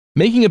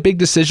Making a big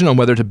decision on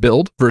whether to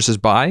build versus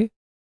buy?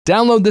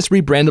 Download this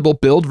rebrandable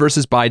build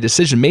versus buy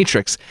decision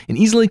matrix and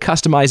easily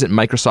customize it in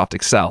Microsoft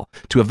Excel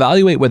to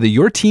evaluate whether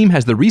your team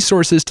has the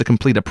resources to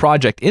complete a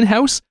project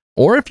in-house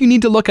or if you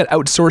need to look at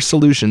outsourced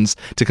solutions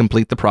to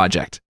complete the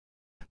project.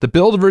 The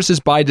build versus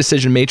buy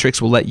decision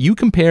matrix will let you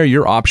compare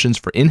your options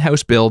for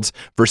in-house builds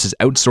versus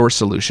outsourced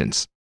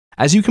solutions.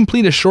 As you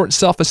complete a short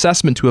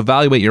self-assessment to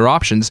evaluate your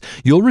options,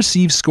 you'll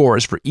receive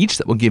scores for each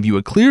that will give you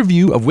a clear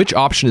view of which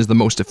option is the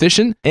most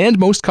efficient and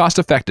most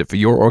cost-effective for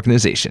your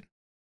organization.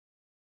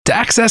 To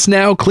access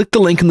now, click the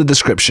link in the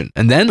description,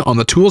 and then on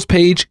the Tools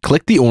page,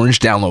 click the orange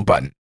download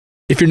button.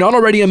 If you're not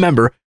already a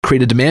member,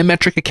 create a Demand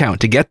Metric account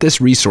to get this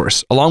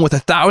resource, along with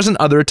 1,000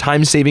 other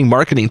time-saving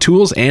marketing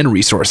tools and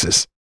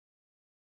resources.